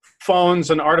phones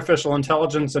and artificial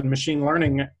intelligence and machine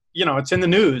learning, it's in the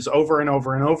news over and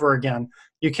over and over again.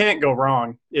 You can't go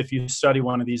wrong if you study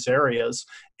one of these areas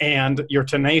and you're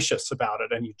tenacious about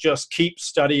it and you just keep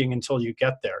studying until you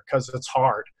get there, because it's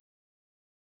hard.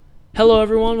 Hello,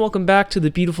 everyone. Welcome back to the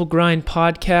Beautiful Grind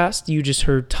podcast. You just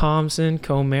heard Thomson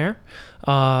Comer.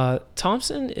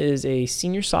 Thomson is a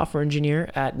senior software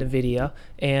engineer at NVIDIA.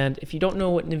 And if you don't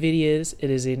know what NVIDIA is, it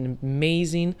is an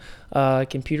amazing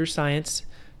computer science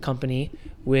company,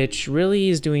 which really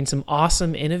is doing some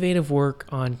awesome, innovative work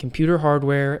on computer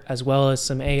hardware, as well as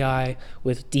some AI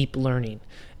with deep learning.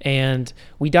 And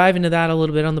we dive into that a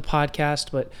little bit on the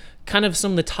podcast, but kind of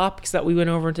some of the topics that we went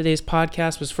over in today's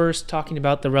podcast was first talking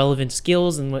about the relevant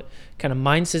skills and what kind of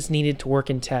mindsets needed to work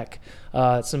in tech,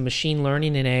 some machine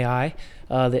learning and AI,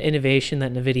 the innovation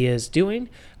that NVIDIA is doing,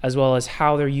 as well as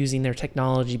how they're using their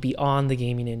technology beyond the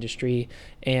gaming industry.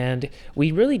 And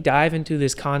we really dive into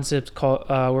this concept called,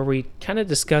 where we kind of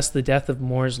discuss the death of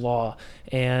Moore's Law.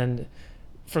 And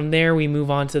from there, we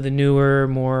move on to the newer,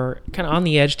 more kind of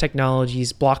on-the-edge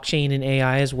technologies, blockchain and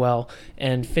AI as well,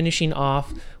 and finishing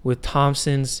off with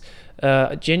Thomson's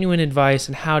genuine advice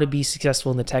on how to be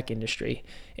successful in the tech industry.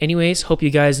 Anyways, hope you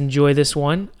guys enjoy this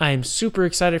one. I am super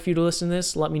excited for you to listen to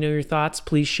this. Let me know your thoughts.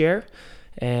 Please share,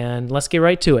 and let's get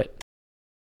right to it.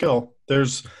 Cool.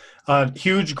 There's a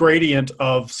huge gradient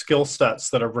of skill sets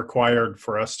that are required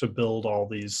for us to build all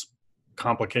these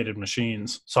complicated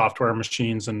machines, software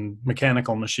machines and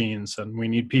mechanical machines. And we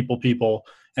need people,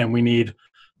 and we need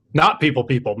not people,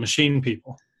 machine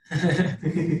people.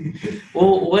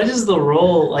 Well, what is the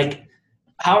role, like,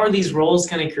 how are these roles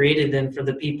kind of created then for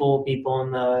the people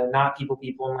and the not people,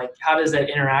 and like, how does that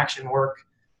interaction work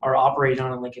or operate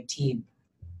on like a team?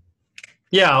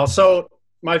 Yeah. So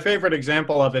my favorite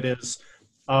example of it is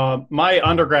my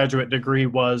undergraduate degree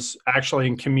was actually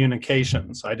in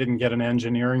communications. I didn't get an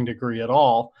engineering degree at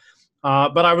all,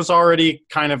 but I was already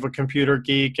kind of a computer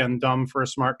geek and dumb for a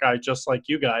smart guy, just like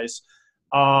you guys.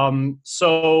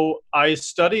 So I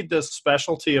studied this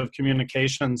specialty of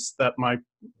communications that my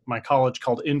college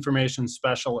called information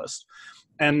specialist.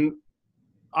 And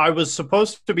I was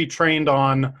supposed to be trained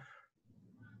on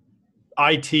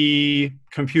IT,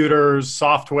 computers,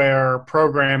 software,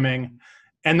 programming.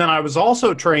 And then I was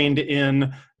also trained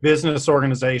in business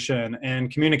organization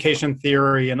and communication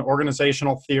theory and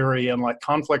organizational theory and like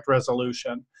conflict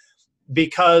resolution,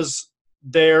 because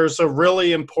there's a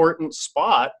really important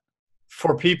spot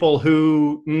for people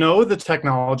who know the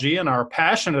technology and are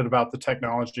passionate about the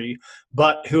technology,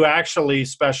 but who actually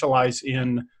specialize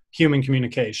in human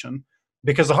communication.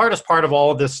 Because the hardest part of all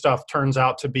of this stuff turns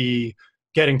out to be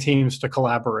getting teams to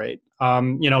collaborate.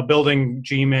 Building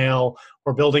Gmail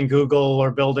or building Google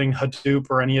or building Hadoop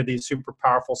or any of these super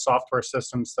powerful software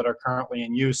systems that are currently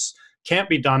in use can't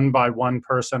be done by one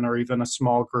person or even a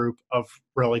small group of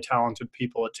really talented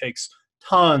people. It takes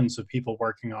tons of people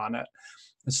working on it.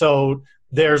 So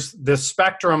there's this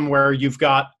spectrum where you've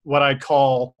got what I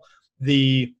call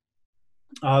the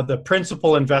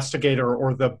principal investigator,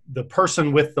 or the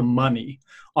person with the money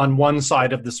on one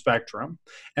side of the spectrum.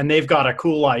 And they've got a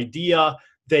cool idea,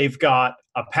 they've got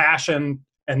a passion,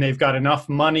 and they've got enough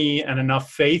money and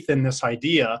enough faith in this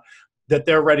idea that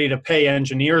they're ready to pay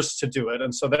engineers to do it.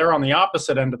 And so they're on the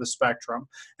opposite end of the spectrum.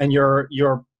 And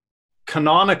your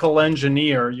canonical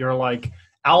engineer, your like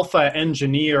alpha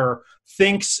engineer,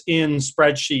 thinks in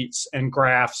spreadsheets and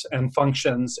graphs and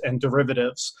functions and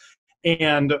derivatives.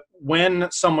 And when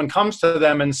someone comes to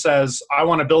them and says, I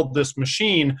want to build this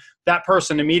machine, that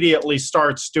person immediately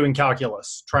starts doing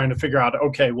calculus, trying to figure out,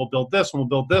 okay, we'll build this, and we'll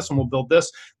build this, and we'll build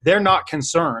this. They're not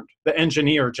concerned. The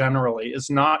engineer generally is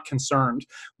not concerned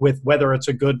with whether it's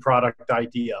a good product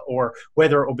idea or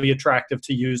whether it will be attractive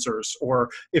to users, or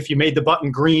if you made the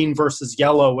button green versus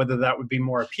yellow, whether that would be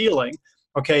more appealing.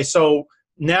 Okay, so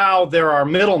now there are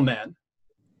middlemen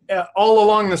all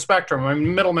along the spectrum. I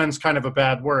mean, middleman's kind of a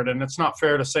bad word, and it's not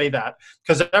fair to say that,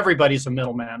 because everybody's a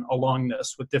middleman along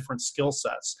this with different skill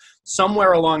sets.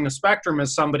 Somewhere along the spectrum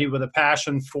is somebody with a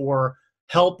passion for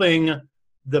helping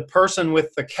the person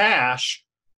with the cash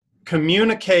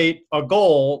communicate a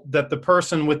goal that the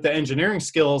person with the engineering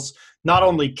skills not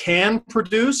only can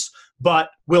produce,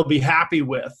 but will be happy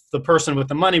with. The person with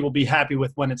the money will be happy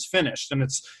with when it's finished. And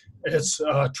it's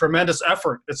a tremendous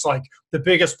effort. It's like the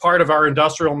biggest part of our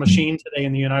industrial machine today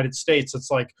in the United States.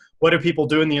 It's like, what do people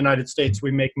do in the United States?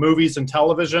 We make movies and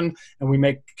television, and we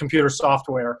make computer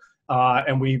software,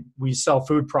 and we sell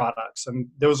food products. And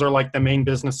those are like the main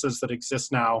businesses that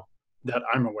exist now that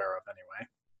I'm aware of anyway.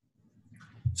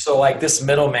 So like this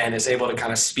middleman is able to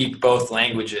kind of speak both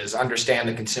languages, understand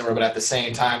the consumer, but at the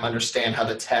same time understand how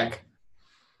the tech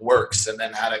works and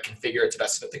then how to configure it to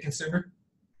best fit the consumer.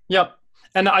 Yep.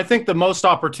 And I think the most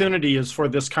opportunity is for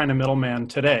this kind of middleman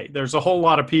today. There's a whole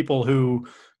lot of people who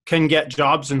can get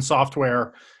jobs in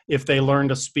software if they learn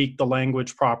to speak the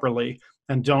language properly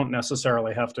and don't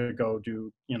necessarily have to go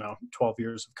do, 12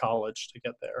 years of college to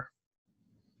get there.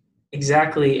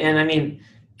 Exactly. And I mean,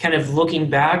 kind of looking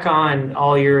back on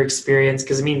all your experience,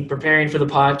 because I mean, preparing for the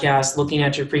podcast, looking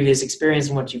at your previous experience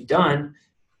and what you've done,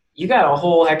 you got a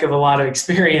whole heck of a lot of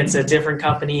experience at different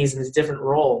companies and different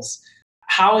roles.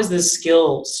 How has this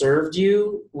skill served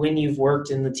you when you've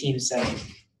worked in the team setting?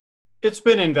 It's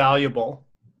been invaluable.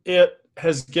 It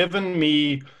has given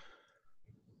me,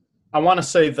 I want to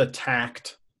say, the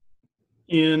tact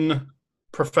in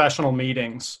professional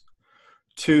meetings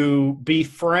to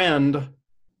befriend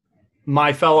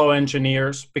my fellow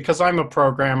engineers. Because I'm a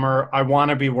programmer, I want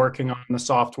to be working on the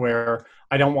software.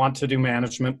 I don't want to do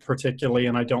management particularly,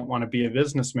 and I don't want to be a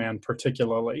businessman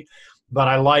particularly, but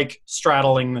I like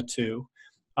straddling the two.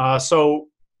 So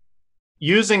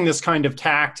using this kind of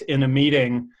tact in a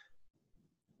meeting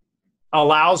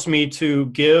allows me to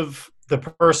give the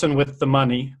person with the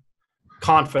money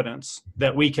confidence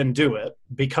that we can do it,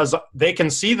 because they can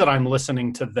see that I'm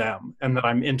listening to them and that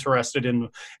I'm interested in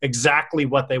exactly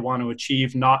what they want to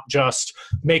achieve, not just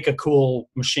make a cool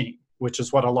machine, which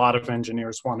is what a lot of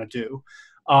engineers want to do.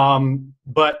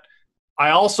 But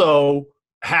I also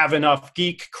have enough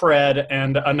geek cred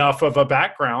and enough of a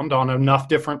background on enough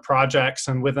different projects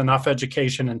and with enough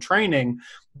education and training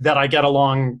that I get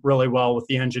along really well with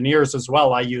the engineers as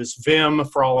well. I use Vim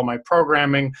for all of my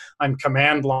programming. I'm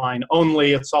command line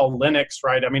only. It's all Linux,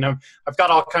 right? I mean, I've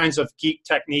got all kinds of geek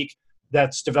technique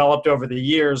that's developed over the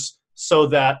years so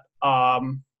that, I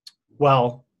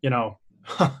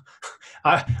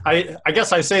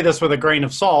guess I say this with a grain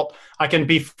of salt. I can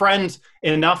befriend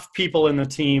enough people in the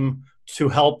team to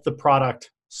help the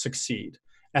product succeed.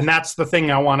 And that's the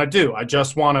thing I want to do. I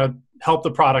just want to help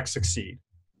the product succeed.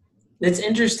 It's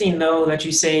interesting, though, that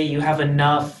you say you have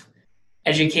enough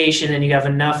education and you have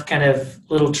enough kind of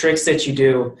little tricks that you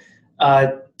do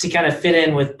to kind of fit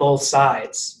in with both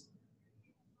sides.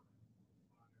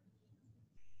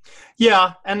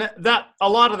 Yeah, and that a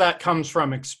lot of that comes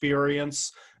from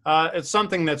experience. It's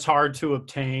something that's hard to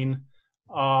obtain.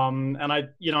 And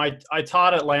I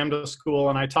taught at Lambda School,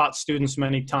 and I taught students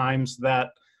many times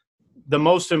that the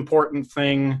most important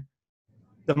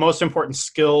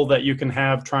skill that you can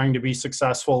have trying to be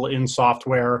successful in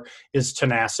software is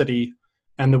tenacity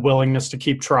and the willingness to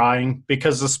keep trying,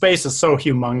 because the space is so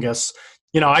humongous.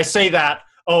 I say that,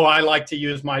 I like to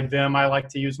use my Vim, I like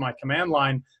to use my command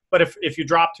line, but if you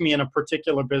dropped me in a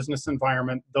particular business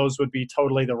environment, those would be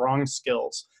totally the wrong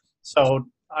skills. So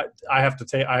I have to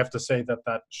say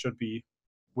that should be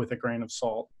with a grain of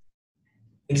salt.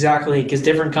 Exactly, because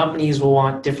different companies will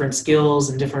want different skills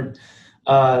and different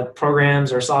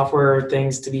programs or software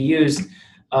things to be used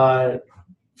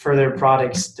for their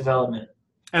products development.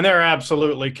 And there are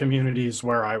absolutely communities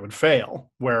where I would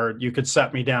fail, where you could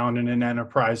set me down in an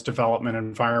enterprise development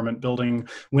environment building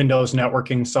Windows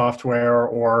networking software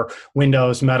or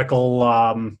Windows medical,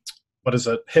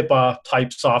 HIPAA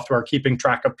type software, keeping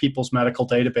track of people's medical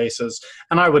databases.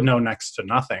 And I would know next to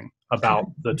nothing about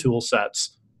the tool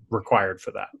sets required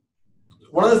for that.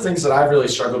 One of the things that I've really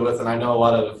struggled with, and I know a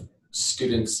lot of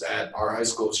students at our high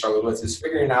school have struggled with, is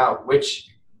figuring out which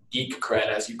geek cred,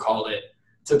 as you called it,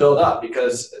 to build up,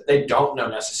 because they don't know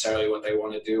necessarily what they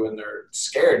want to do and they're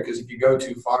scared, because if you go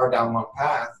too far down one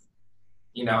path,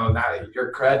 now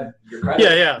your cred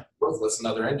is worthless in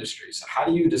other industries. So how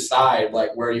do you decide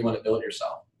where you want to build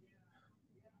yourself?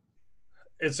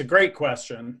 It's a great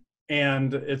question,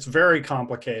 and it's very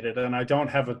complicated, and I don't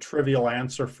have a trivial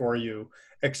answer for you,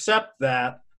 except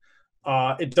that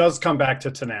it does come back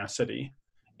to tenacity,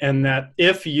 and that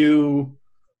if you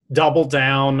double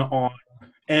down on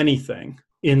anything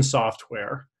in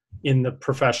software, in the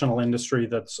professional industry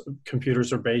that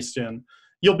computers are based in,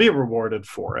 you'll be rewarded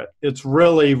for it. It's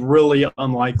really, really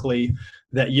unlikely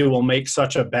that you will make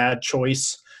such a bad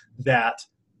choice that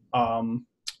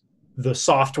the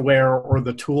software or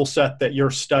the tool set that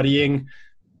you're studying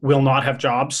will not have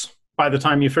jobs by the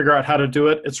time you figure out how to do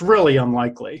it. It's really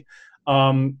unlikely.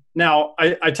 Now,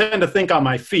 I tend to think on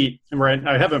my feet, right?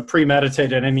 I haven't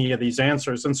premeditated any of these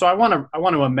answers. And so I want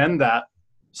to amend that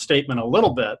statement a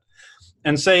little bit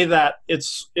and say that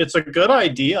it's a good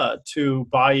idea to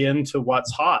buy into what's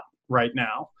hot right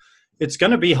now. It's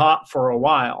going to be hot for a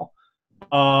while.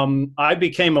 I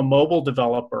became a mobile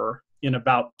developer in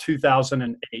about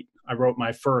 2008. I wrote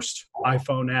my first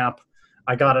iPhone app.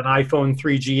 I got an iPhone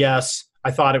 3GS.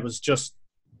 I thought it was just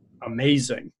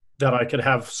amazing. that I could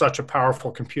have such a powerful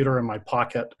computer in my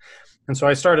pocket. And so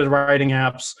I started writing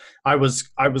apps. I was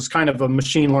kind of a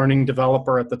machine learning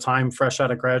developer at the time, fresh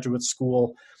out of graduate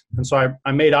school. And so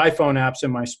I made iPhone apps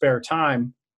in my spare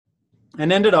time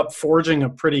and ended up forging a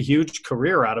pretty huge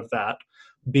career out of that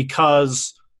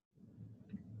because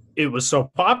it was so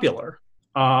popular.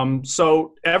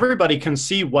 So everybody can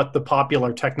see what the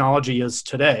popular technology is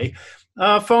today.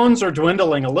 Phones are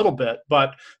dwindling a little bit,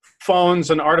 but phones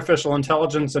and artificial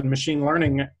intelligence and machine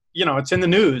learning, it's in the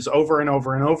news over and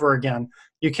over and over again.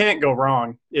 You can't go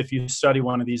wrong if you study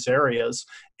one of these areas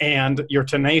and you're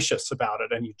tenacious about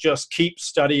it and you just keep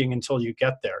studying until you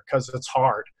get there, because it's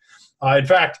hard. In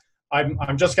fact,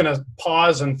 I'm just going to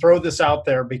pause and throw this out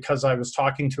there because I was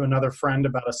talking to another friend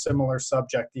about a similar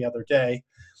subject the other day,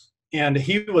 and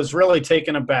he was really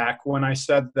taken aback when I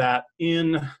said that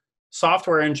in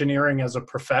software engineering as a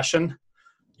profession,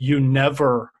 you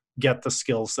never get the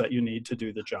skills that you need to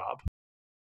do the job.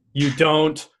 You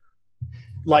don't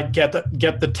get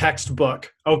the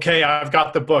textbook. Okay, I've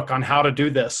got the book on how to do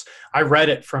this. I read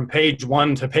it from page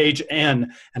 1 to page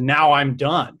N, and now I'm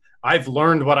done. I've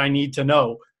learned what I need to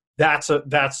know. That's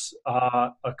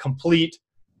a complete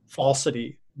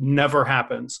falsity. Never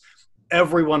happens.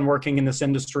 Everyone working in this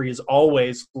industry is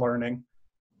always learning.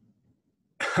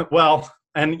 Well,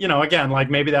 and again,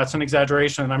 maybe that's an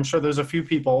exaggeration, and I'm sure there's a few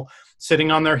people sitting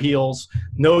on their heels,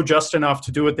 know just enough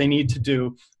to do what they need to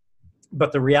do.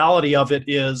 But the reality of it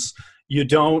is you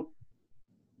don't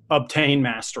obtain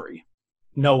mastery.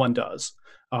 No one does.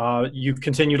 You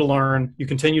continue to learn, you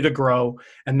continue to grow,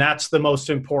 and that's the most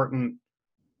important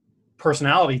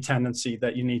personality tendency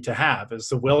that you need to have, is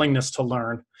the willingness to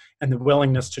learn and the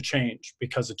willingness to change,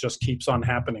 because it just keeps on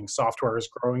happening. Software is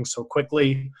growing so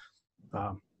quickly.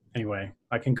 Anyway,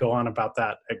 I can go on about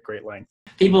that at great length.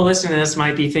 People listening to this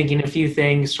might be thinking a few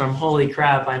things from, holy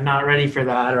crap, I'm not ready for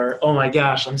that, or, oh my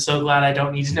gosh, I'm so glad I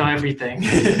don't need to know everything.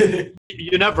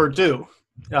 You never do.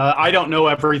 I don't know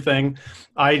everything.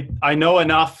 I know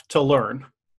enough to learn.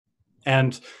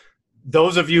 And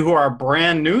those of you who are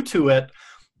brand new to it,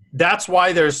 that's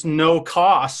why there's no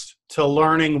cost to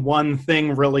learning one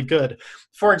thing really good.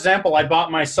 For example, I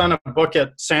bought my son a book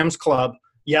at Sam's Club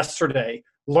yesterday,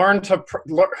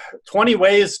 20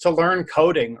 ways to learn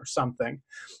coding or something.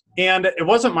 And it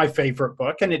wasn't my favorite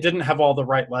book, and it didn't have all the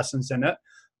right lessons in it.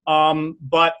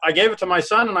 But I gave it to my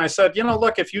son and I said,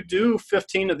 look, if you do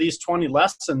 15 of these 20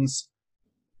 lessons,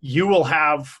 you will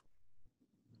have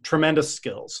tremendous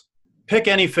skills. Pick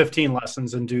any 15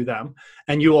 lessons and do them,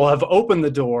 and you will have opened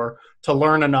the door to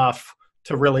learn enough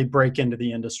to really break into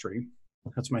the industry.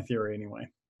 That's my theory anyway.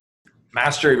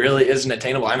 Mastery really isn't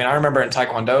attainable. I mean, I remember in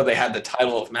Taekwondo, they had the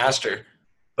title of master,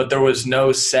 but there was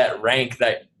no set rank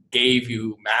that gave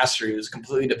you mastery. It was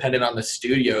completely dependent on the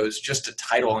studios, just a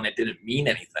title, and it didn't mean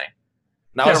anything.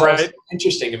 And that was right. Also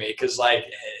interesting to me, because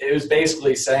it was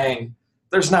basically saying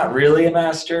there's not really a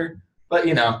master, but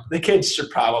the kids should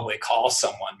probably call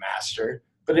someone master.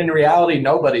 But in reality,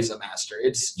 nobody's a master.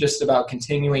 It's just about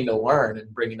continuing to learn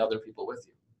and bringing other people with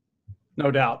you.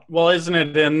 No doubt. Well, isn't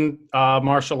it in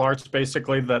martial arts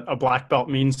basically that a black belt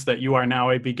means that you are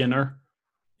now a beginner?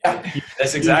 Yeah,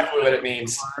 that's exactly what it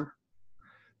means.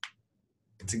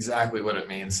 It's exactly what it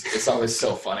means. It's always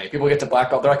so funny. People get to black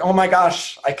belt, they're like, oh my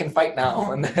gosh, I can fight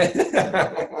now. And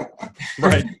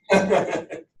right.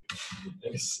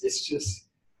 It's just...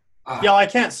 Yeah, I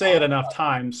can't say it enough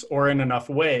times or in enough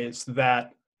ways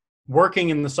that working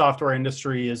in the software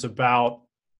industry is about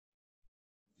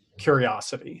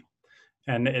curiosity.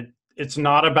 And it's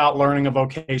not about learning a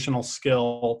vocational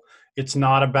skill. It's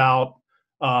not about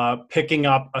picking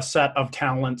up a set of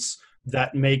talents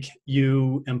that make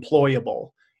you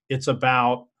employable. It's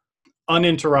about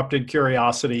uninterrupted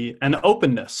curiosity and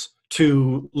openness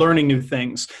to learning new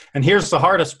things. And here's the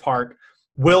hardest part: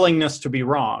 willingness to be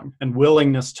wrong and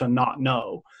willingness to not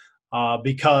know.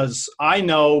 Because I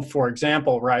know, for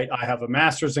example, right, I have a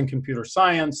master's in computer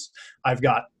science. I've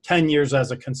got 10 years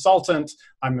as a consultant.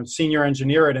 I'm a senior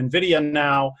engineer at NVIDIA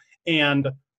now. And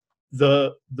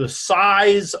the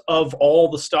size of all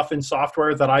the stuff in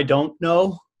software that I don't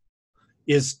know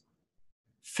is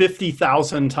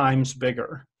 50,000 times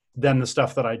bigger than the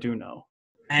stuff that I do know.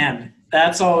 Man,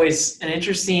 that's always an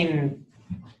interesting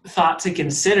thought to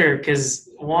consider, because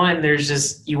one, there's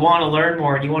just, you want to learn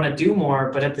more and you want to do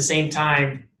more, but at the same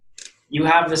time, you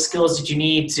have the skills that you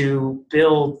need to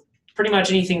build pretty much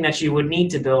anything that you would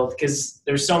need to build, because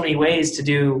there's so many ways to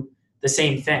do the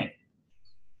same thing.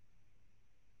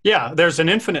 Yeah, there's an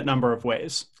infinite number of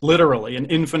ways, literally an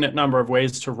infinite number of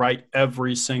ways to write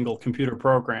every single computer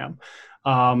program.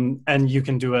 And you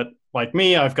can do it like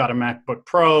me, I've got a MacBook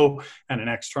Pro and an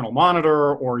external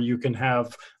monitor, or you can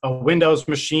have a Windows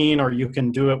machine, or you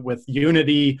can do it with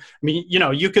Unity. I mean,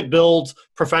 you could build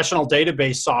professional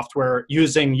database software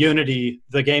using Unity,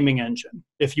 the gaming engine,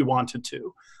 if you wanted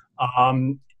to.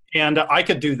 And I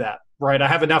could do that, right? I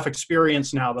have enough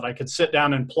experience now that I could sit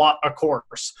down and plot a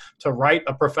course to write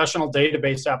a professional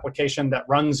database application that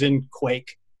runs in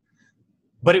Quake.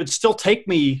 But it would still take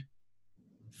me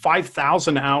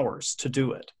 5,000 hours to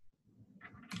do it.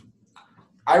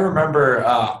 I remember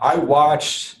I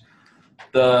watched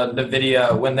the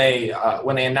NVIDIA when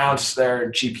they announced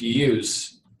their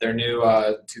GPUs, their new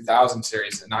 2000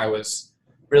 series, and I was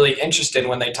really interested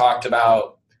when they talked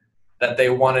about that they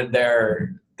wanted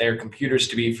their computers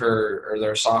to be or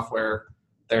their software,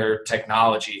 their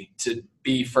technology to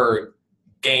be for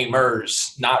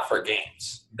gamers, not for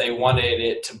games. They wanted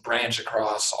it to branch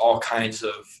across all kinds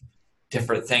of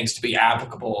different things, to be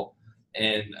applicable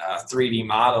in 3D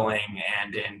modeling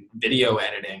and in video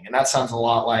editing. And that sounds a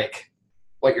lot like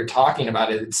what you're talking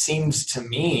about. It seems to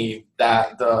me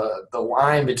that the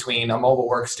line between a mobile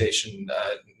workstation,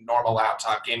 normal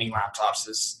laptop, gaming laptops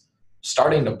is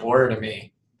starting to blur to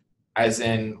me, as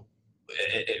in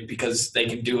because they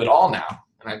can do it all now.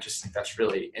 And I just think that's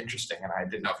really interesting. And I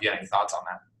didn't know if you had any thoughts on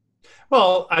that.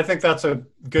 Well, I think that's a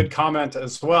good comment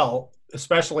as well,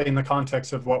 especially in the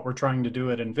context of what we're trying to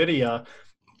do at NVIDIA.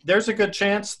 There's a good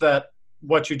chance that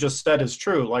what you just said is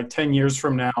true. Like 10 years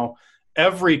from now,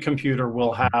 every computer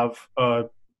will have a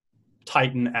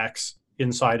Titan X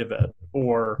inside of it,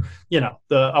 or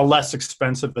a less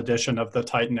expensive edition of the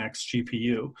Titan X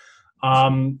GPU.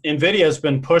 NVIDIA has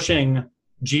been pushing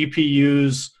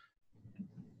GPUs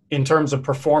in terms of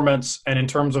performance and in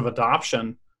terms of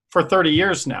adoption for 30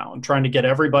 years now, and trying to get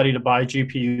everybody to buy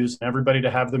GPUs and everybody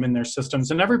to have them in their systems,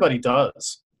 and everybody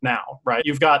does now, right?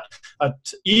 You've got,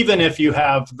 even if you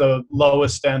have the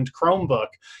lowest end Chromebook,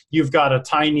 you've got a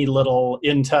tiny little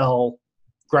Intel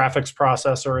graphics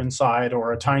processor inside,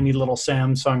 or a tiny little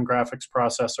Samsung graphics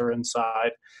processor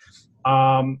inside.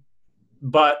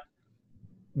 But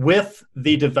with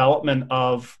the development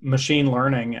of machine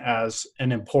learning as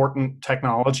an important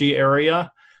technology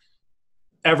area,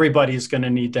 everybody's going to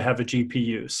need to have a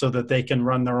GPU so that they can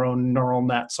run their own neural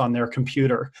nets on their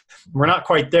computer. We're not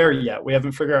quite there yet. We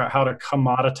haven't figured out how to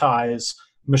commoditize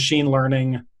machine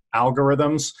learning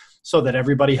algorithms so that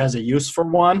everybody has a use for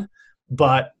one,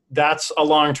 but that's a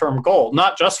long-term goal,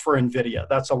 not just for NVIDIA.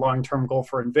 That's a long-term goal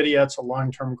for NVIDIA. It's a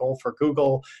long-term goal for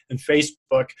Google and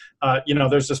Facebook.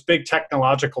 There's this big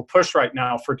technological push right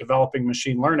now for developing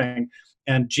machine learning,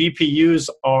 and GPUs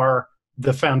are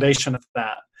the foundation of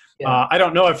that. Yeah. I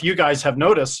don't know if you guys have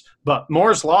noticed, but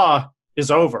Moore's Law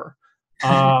is over.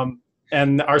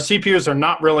 And our CPUs are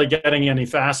not really getting any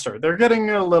faster. They're getting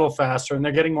a little faster, and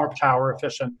they're getting more power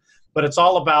efficient. But it's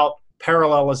all about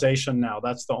parallelization now.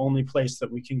 That's the only place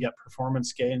that we can get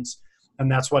performance gains.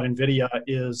 And that's what NVIDIA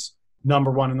is number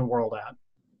one in the world at.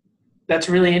 That's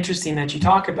really interesting that you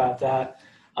talk about that.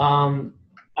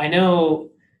 I know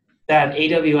that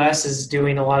AWS is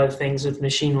doing a lot of things with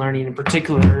machine learning in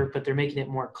particular, but they're making it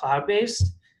more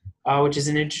cloud-based, which is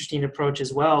an interesting approach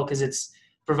as well, because it's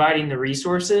providing the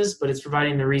resources, but it's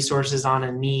providing the resources on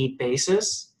a need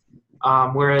basis.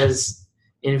 Whereas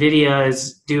NVIDIA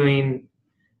is doing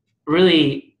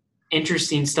really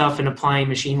interesting stuff in applying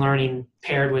machine learning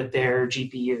paired with their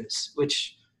GPUs,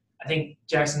 which I think,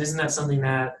 Jackson, isn't that something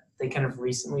that they kind of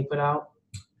recently put out?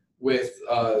 With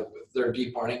their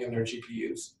deep learning and their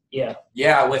GPUs? Yeah.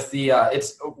 Yeah, with the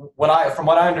from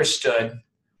what I understood,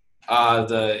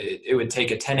 it would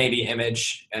take a 1080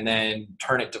 image and then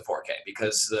turn it to 4K,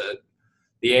 because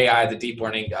the AI, the deep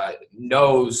learning,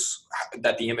 knows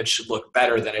that the image should look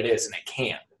better than it is, and it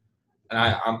can. And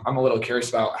I'm a little curious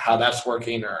about how that's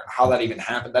working, or how that even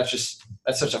happened. That's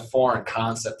such a foreign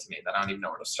concept to me that I don't even know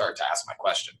where to start to ask my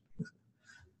question.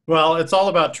 Well, it's all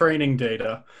about training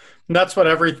data. And that's what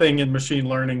everything in machine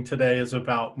learning today is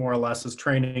about, more or less, is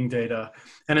training data.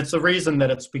 And it's the reason that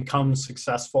it's become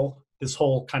successful. This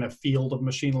whole kind of field of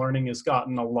machine learning has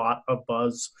gotten a lot of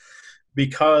buzz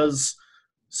because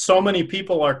so many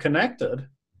people are connected,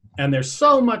 and there's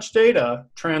so much data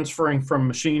transferring from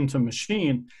machine to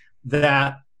machine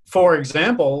that, for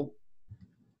example,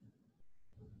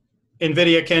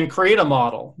 NVIDIA can create a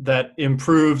model that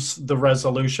improves the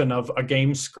resolution of a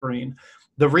game screen.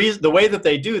 The way that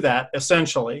they do that,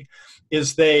 essentially,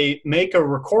 is they make a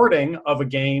recording of a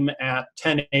game at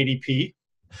 1080p,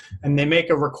 and they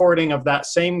make a recording of that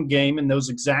same game in those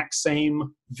exact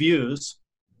same views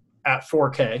at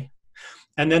 4K.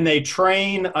 And then they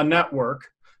train a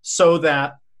network so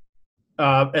that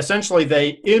essentially they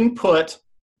input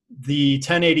the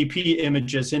 1080p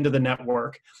images into the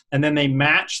network, and then they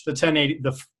match the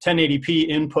 1080p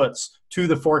inputs to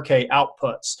the 4K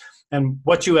outputs. And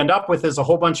what you end up with is a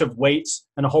whole bunch of weights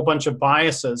and a whole bunch of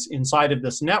biases inside of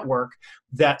this network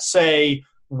that say,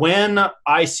 when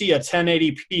I see a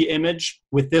 1080p image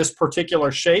with this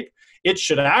particular shape, it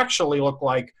should actually look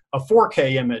like a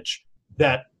 4K image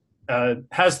that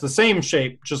has the same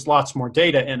shape, just lots more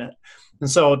data in it. And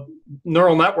so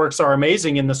neural networks are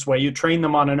amazing in this way. You train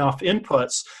them on enough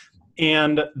inputs,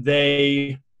 and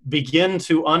they begin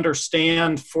to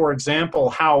understand, for example,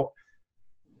 how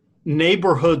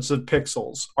neighborhoods of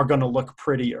pixels are going to look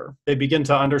prettier. They begin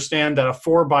to understand that a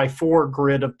 4x4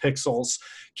 grid of pixels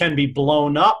can be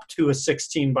blown up to a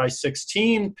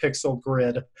 16x16 pixel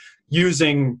grid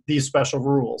using these special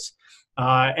rules.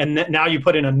 And now you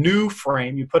put in a new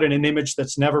frame, you put in an image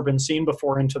that's never been seen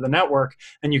before into the network,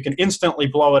 and you can instantly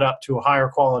blow it up to a higher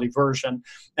quality version.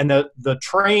 And the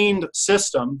trained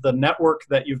system, the network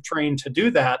that you've trained to do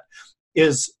that,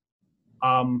 is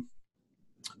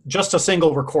just a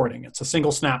single recording. It's a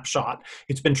single snapshot.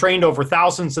 It's been trained over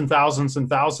thousands and thousands and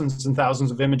thousands and thousands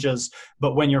of images,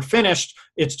 but when you're finished,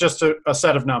 it's just a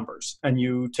set of numbers. And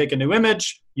you take a new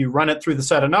image, you run it through the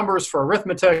set of numbers for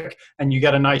arithmetic, and you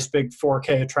get a nice big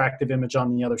 4K attractive image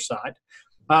on the other side.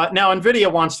 Now,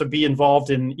 NVIDIA wants to be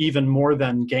involved in even more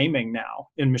than gaming now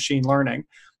in machine learning,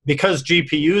 because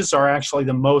GPUs are actually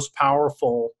the most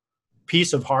powerful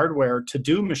piece of hardware to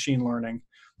do machine learning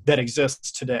that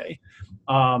exists today.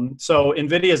 So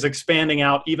NVIDIA is expanding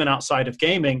out even outside of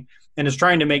gaming and is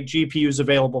trying to make GPUs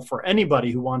available for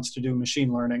anybody who wants to do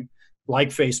machine learning, like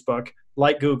Facebook,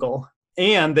 like Google.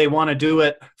 And they want to do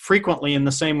it frequently in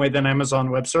the same way that Amazon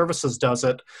Web Services does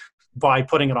it, by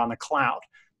putting it on the cloud.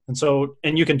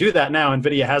 And you can do that now.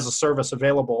 NVIDIA has a service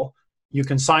available. You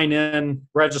can sign in,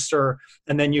 register,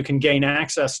 and then you can gain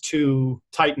access to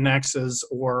Titan X's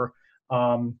or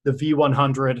the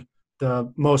V100,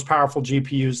 the most powerful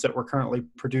GPUs that we're currently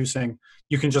producing.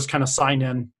 You can just kind of sign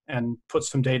in and put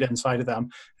some data inside of them,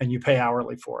 and you pay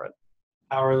hourly for it.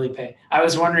 Hourly pay. I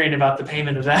was wondering about the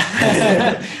payment of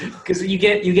that, because you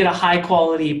get a high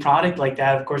quality product like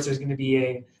that. Of course, there's going to be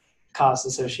a cost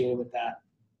associated with that.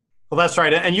 Well, that's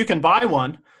right. And you can buy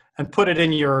one and put it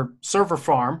in your server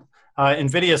farm.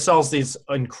 NVIDIA sells these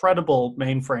incredible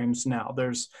mainframes now.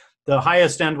 There's the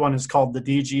highest end one is called the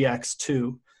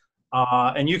DGX2.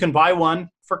 And you can buy one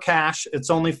for cash. It's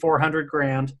only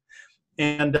 $400,000,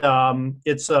 and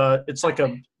it's like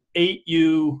a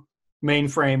 8U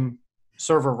mainframe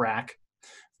server rack,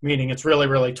 meaning it's really,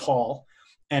 really tall,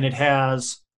 and it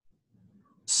has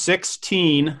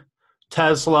 16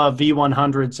 Tesla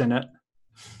V100s in it,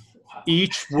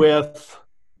 each with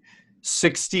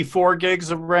 64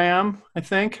 gigs of RAM, I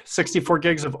think, 64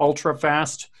 gigs of ultra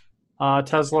fast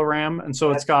Tesla RAM, and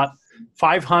so it's got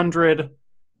 500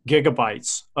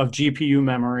 gigabytes of GPU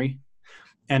memory,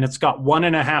 and it's got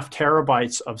 1.5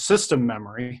 terabytes of system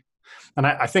memory, and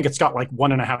I think it's got like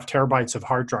 1.5 terabytes of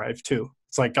hard drive too.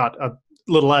 It's like got a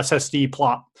little SSD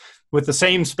plot with the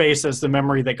same space as the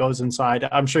memory that goes inside.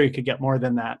 I'm sure you could get more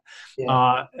than that.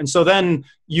 Yeah. And so then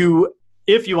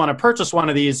if you want to purchase one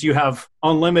of these, you have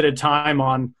unlimited time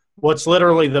on what's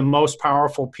literally the most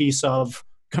powerful piece of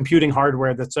computing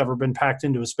hardware that's ever been packed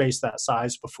into a space that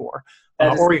size before.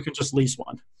 Or you can just lease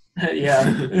one.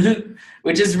 Yeah,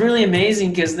 which is really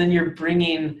amazing, because then you're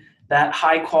bringing that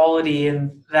high quality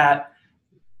and that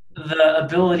the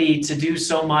ability to do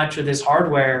so much with this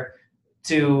hardware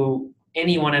to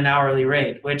anyone an hourly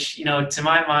rate, which, to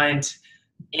my mind,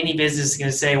 any business is going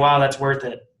to say, wow, that's worth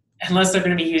it. Unless they're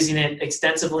going to be using it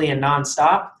extensively and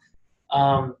nonstop.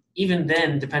 Even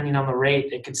then, depending on the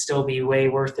rate, it could still be way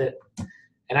worth it.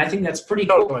 And I think that's pretty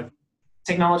cool.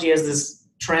 Technology has this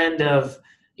trend of,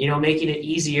 making it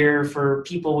easier for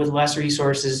people with less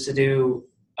resources to do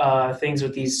things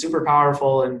with these super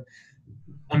powerful and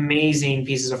amazing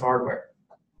pieces of hardware.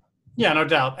 Yeah, no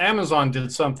doubt. Amazon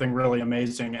did something really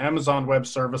amazing. Amazon Web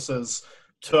Services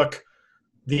took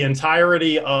the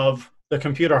entirety of the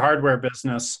computer hardware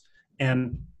business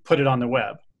and put it on the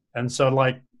web. And so,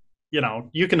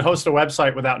 you can host a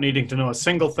website without needing to know a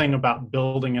single thing about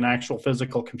building an actual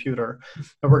physical computer.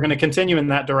 And we're going to continue in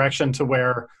that direction to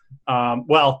where,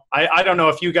 I don't know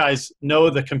if you guys know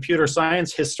the computer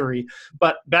science history,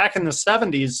 but back in the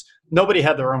 70s, nobody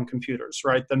had their own computers,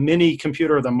 right? The mini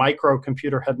computer, the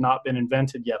microcomputer had not been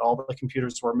invented yet. All the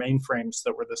computers were mainframes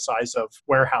that were the size of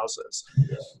warehouses.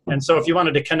 And so if you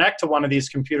wanted to connect to one of these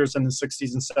computers in the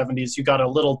 60s and 70s, you got a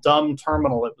little dumb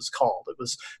terminal, it was called. It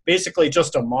was basically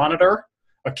just a monitor,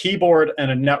 a keyboard, and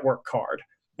a network card.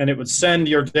 and it would send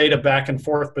your data back and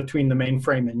forth between the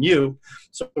mainframe and you.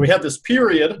 So we had this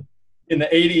period in the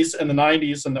 80s and the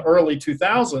 90s and the early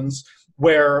 2000s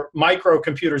where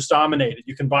microcomputers dominated.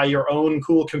 You can buy your own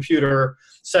cool computer,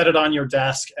 set it on your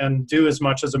desk, and do as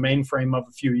much as a mainframe of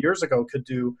a few years ago could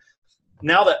do.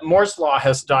 Now that Moore's law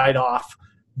has died off,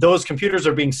 those computers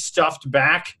are being stuffed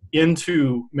back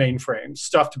into mainframes,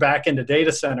 stuffed back into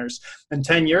data centers. And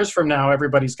 10 years from now,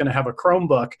 everybody's going to have a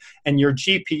Chromebook, and your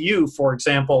GPU, for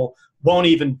example, won't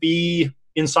even be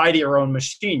inside of your own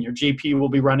machine. Your GPU will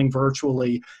be running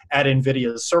virtually at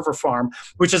NVIDIA's server farm,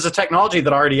 which is a technology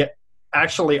that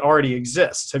already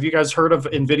exists. Have you guys heard of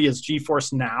NVIDIA's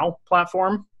GeForce Now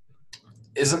platform?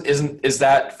 Is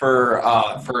that for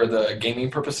the gaming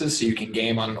purposes, so you can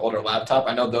game on an older laptop?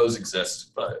 I know those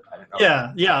exist, but I don't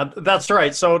know. Yeah, that's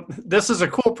right. So this is a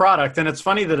cool product, and it's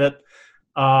funny that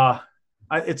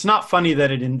it's not funny that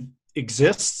it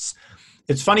exists.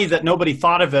 It's funny that nobody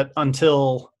thought of it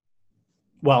until,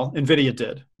 well, NVIDIA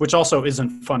did, which also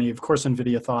isn't funny. Of course,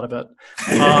 NVIDIA thought of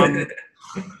it.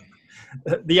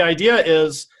 The idea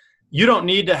is you don't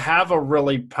need to have a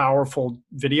really powerful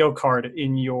video card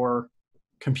in your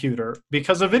computer,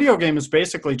 because a video game is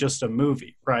basically just a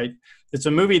movie, right? It's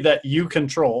a movie that you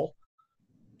control.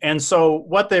 And so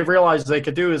what they realized they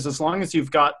could do is, as long as you've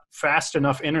got fast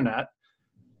enough internet,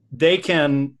 they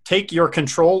can take your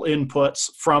control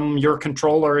inputs from your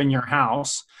controller in your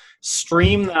house,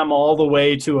 stream them all the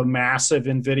way to a massive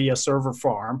NVIDIA server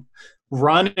farm,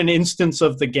 run an instance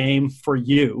of the game for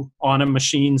you on a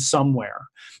machine somewhere,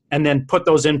 and then put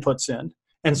those inputs in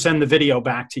and send the video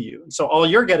back to you. So all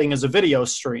you're getting is a video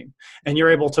stream, and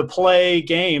you're able to play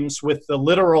games with the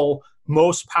literal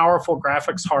most powerful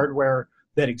graphics hardware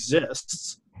that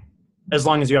exists, as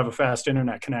long as you have a fast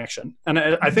internet connection. And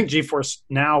I think GeForce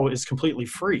Now is completely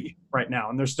free right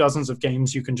now, and there's dozens of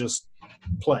games you can just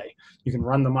play. You can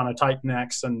run them on a Titan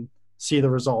X and see the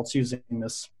results using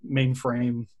this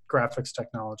mainframe graphics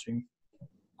technology.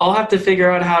 I'll have to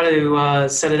figure out how to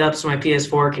set it up so my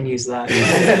PS4 can use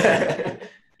that.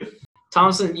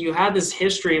 Thomson, you had this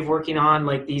history of working on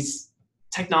like these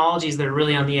technologies that are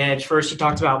really on the edge. First, you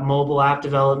talked about mobile app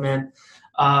development.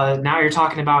 Now you're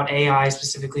talking about AI,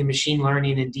 specifically machine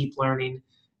learning and deep learning.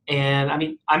 And I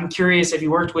mean, I'm curious, have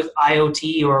you worked with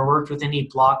IoT or worked with any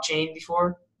blockchain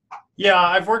before? Yeah,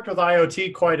 I've worked with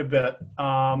IoT quite a bit.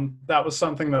 That was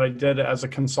something that I did as a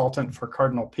consultant for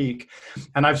Cardinal Peak.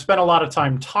 And I've spent a lot of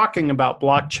time talking about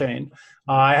blockchain.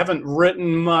 I haven't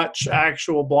written much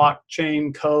actual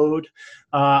blockchain code.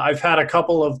 I've had a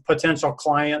couple of potential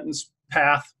clients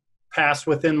pass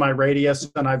within my radius,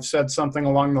 and I've said something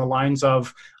along the lines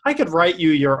of, I could write you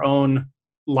your own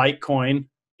Litecoin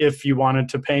if you wanted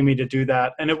to pay me to do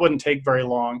that. And it wouldn't take very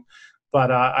long, but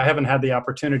I haven't had the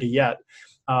opportunity yet.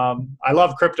 I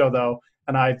love crypto, though,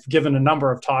 and I've given a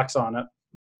number of talks on it.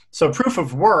 So proof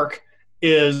of work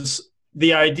is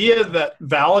the idea that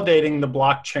validating the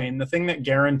blockchain, the thing that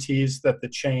guarantees that the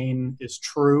chain is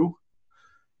true,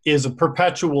 is a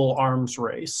perpetual arms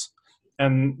race.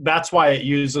 And that's why it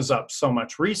uses up so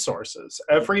much resources.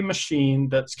 Every machine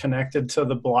that's connected to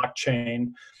the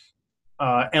blockchain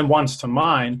and wants to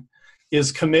mine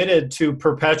is committed to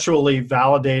perpetually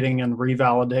validating and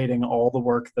revalidating all the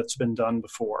work that's been done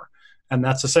before. And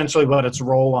that's essentially what its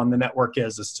role on the network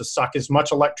is to suck as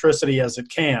much electricity as it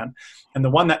can. And the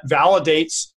one that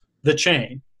validates the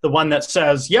chain, the one that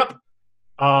says, yep,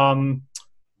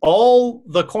 all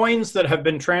the coins that have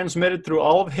been transmitted through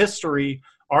all of history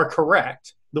are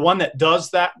correct. The one that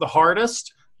does that the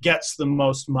hardest gets the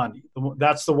most money.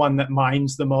 That's the one that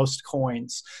mines the most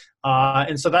coins.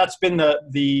 And so that's been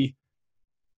the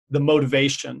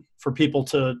motivation for people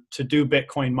to do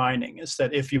Bitcoin mining, is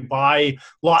that if you buy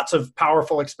lots of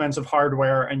powerful, expensive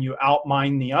hardware and you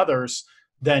outmine the others,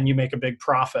 then you make a big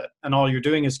profit. And all you're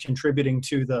doing is contributing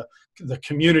to the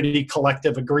community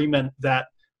collective agreement that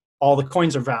all the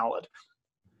coins are valid.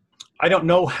 I don't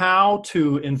know how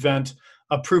to invent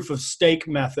a proof of stake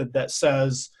method that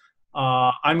says,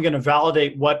 I'm going to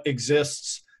validate what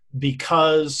exists,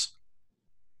 because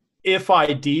if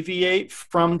I deviate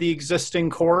from the existing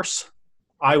course,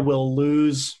 I will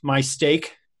lose my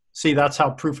stake. See, that's how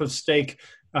proof of stake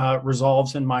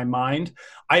resolves in my mind.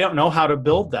 I don't know how to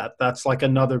build that. That's like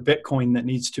another Bitcoin that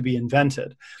needs to be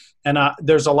invented. And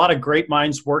there's a lot of great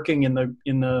minds working in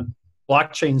the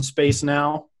blockchain space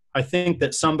now. I think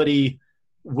that somebody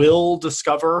will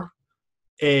discover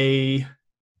a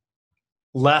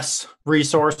less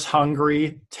resource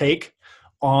hungry take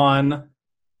on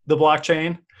the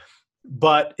blockchain.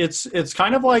 But it's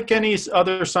kind of like any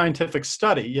other scientific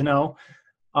study, you know.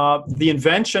 the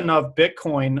invention of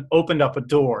Bitcoin opened up a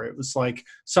door. It was like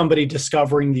somebody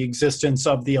discovering the existence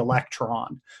of the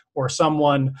electron, or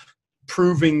someone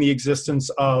proving the existence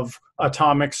of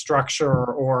atomic structure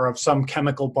or of some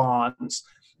chemical bonds.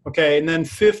 Okay, and then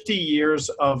 50 years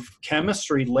of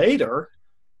chemistry later,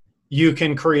 you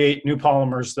can create new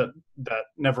polymers that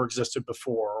never existed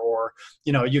before, or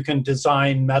you can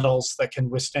design metals that can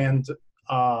withstand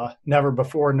never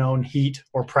before known heat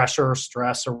or pressure,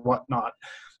 stress, or whatnot.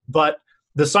 But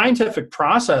the scientific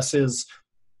process is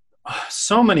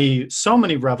so many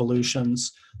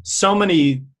revolutions, so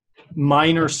many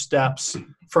minor steps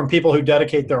from people who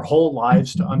dedicate their whole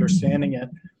lives to understanding it,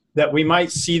 that we might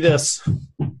see this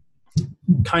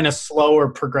kind of slower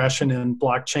progression in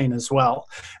blockchain as well.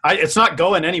 It's not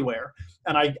going anywhere.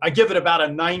 And I give it about a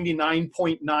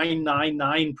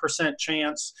 99.999%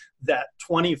 chance that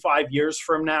 25 years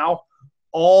from now,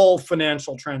 all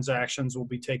financial transactions will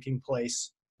be taking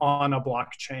place on a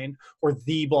blockchain or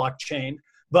the blockchain.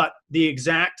 But the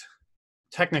exact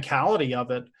technicality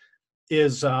of it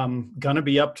is going to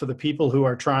be up to the people who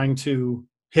are trying to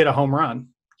hit a home run,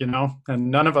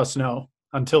 and none of us know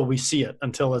until we see it,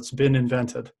 until it's been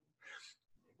invented.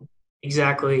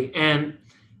 Exactly. And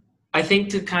I think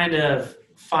to kind of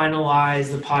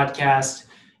finalize the podcast,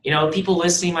 people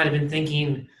listening might have been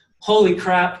thinking, holy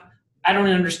crap, I don't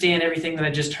understand everything that I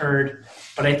just heard,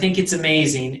 but I think it's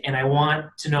amazing, and I want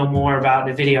to know more about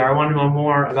NVIDIA. I want to know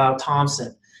more about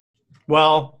Thomson.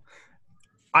 Well,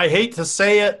 I hate to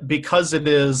say it because it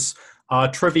is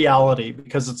triviality,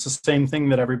 because it's the same thing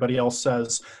that everybody else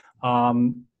says,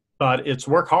 but it's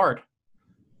work hard.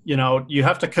 You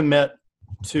have to commit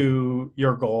to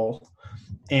your goal,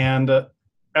 and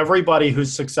everybody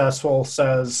who's successful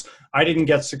says, I didn't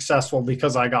get successful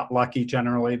because I got lucky.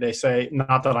 Generally, they say,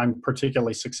 not that I'm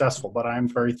particularly successful, but I'm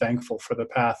very thankful for the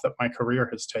path that my career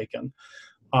has taken.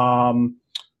 I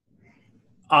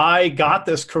got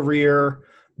this career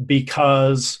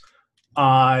because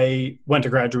I went to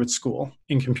graduate school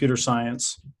in computer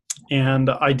science. And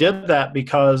I did that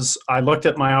because I looked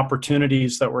at my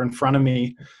opportunities that were in front of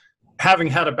me. Having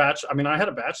had I had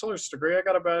a bachelor's degree. I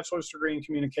got a bachelor's degree in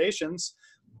communications.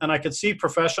 And I could see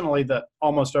professionally that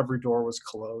almost every door was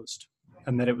closed,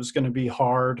 and that it was going to be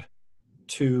hard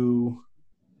to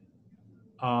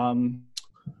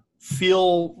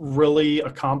feel really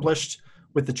accomplished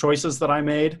with the choices that I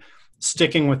made,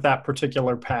 sticking with that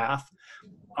particular path.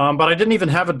 But I didn't even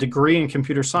have a degree in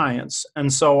computer science.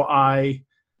 And so I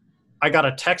got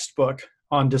a textbook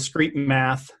on discrete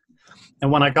math.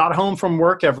 And when I got home from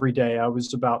work every day, I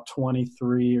was about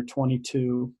 23 or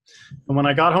 22. And when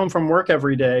I got home from work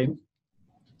every day,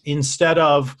 instead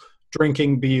of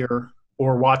drinking beer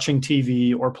or watching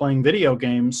TV or playing video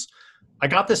games, I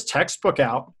got this textbook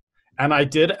out and I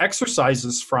did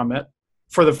exercises from it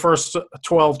for the first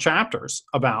 12 chapters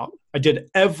I did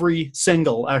every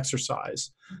single exercise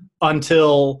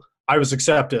until I was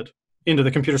accepted into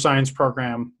the computer science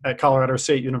program at Colorado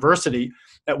State University,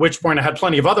 at which point I had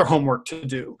plenty of other homework to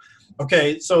do.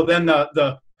 Okay, so then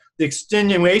the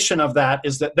extenuation of that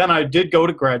is that then I did go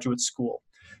to graduate school,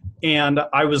 and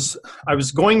I was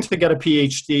going to get a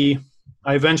PhD.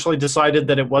 I eventually decided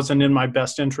that it wasn't in my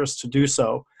best interest to do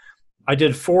so. I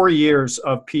did 4 years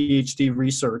of PhD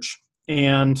research,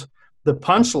 and the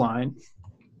punchline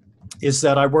is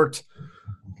that I worked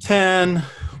 10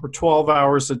 or 12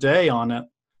 hours a day on it,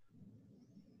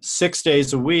 6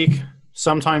 days a week,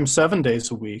 sometimes 7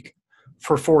 days a week,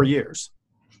 for 4 years.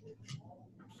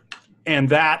 And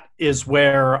that is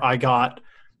where I got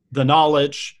the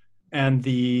knowledge and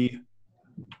the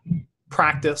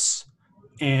practice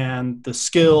and the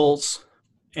skills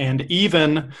and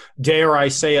even, dare I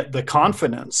say it, the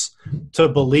confidence to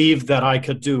believe that I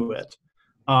could do it.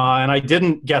 And I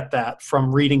didn't get that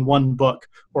from reading one book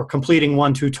or completing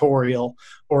one tutorial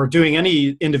or doing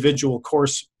any individual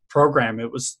course program. It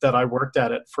was that I worked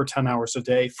at it for 10 hours a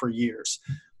day for years.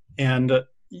 And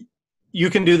you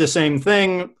can do the same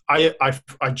thing. I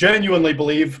genuinely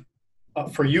believe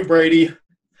for you, Brady,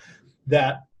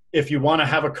 that if you want to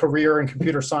have a career in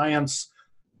computer science,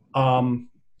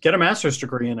 get a master's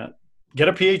degree in it, get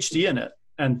a PhD in it,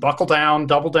 and buckle down,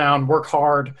 double down, work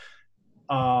hard,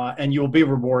 and you will be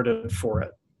rewarded for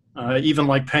it. Even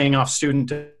like paying off student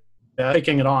debt,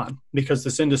 taking it on, because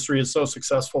this industry is so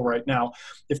successful right now.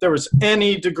 If there was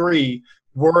any degree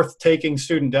worth taking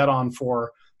student debt on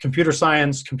for, computer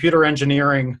science, computer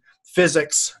engineering,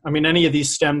 physics, any of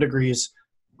these STEM degrees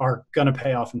are going to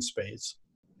pay off in spades.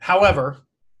 However,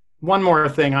 one more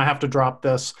thing, I have to drop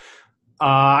this.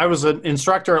 I was an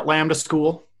instructor at Lambda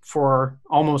School for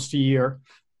almost a year.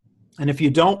 And if you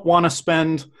don't want to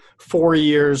spend 4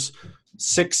 years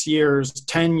 6 years,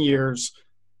 10 years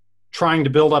trying to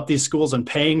build up these schools and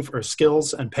paying for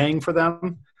skills and paying for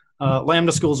them,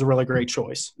 Lambda School is a really great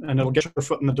choice, and it'll get your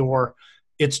foot in the door.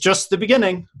 It's just the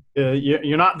beginning.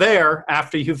 You're not there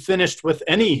after you've finished with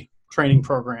any training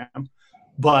program,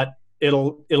 but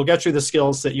it'll get you the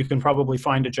skills that you can probably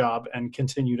find a job and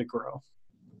continue to grow.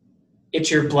 It's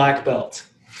your black belt.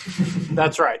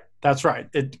 That's right. That's right.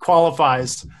 It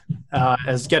qualifies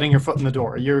as getting your foot in the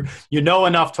door. You know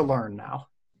enough to learn now.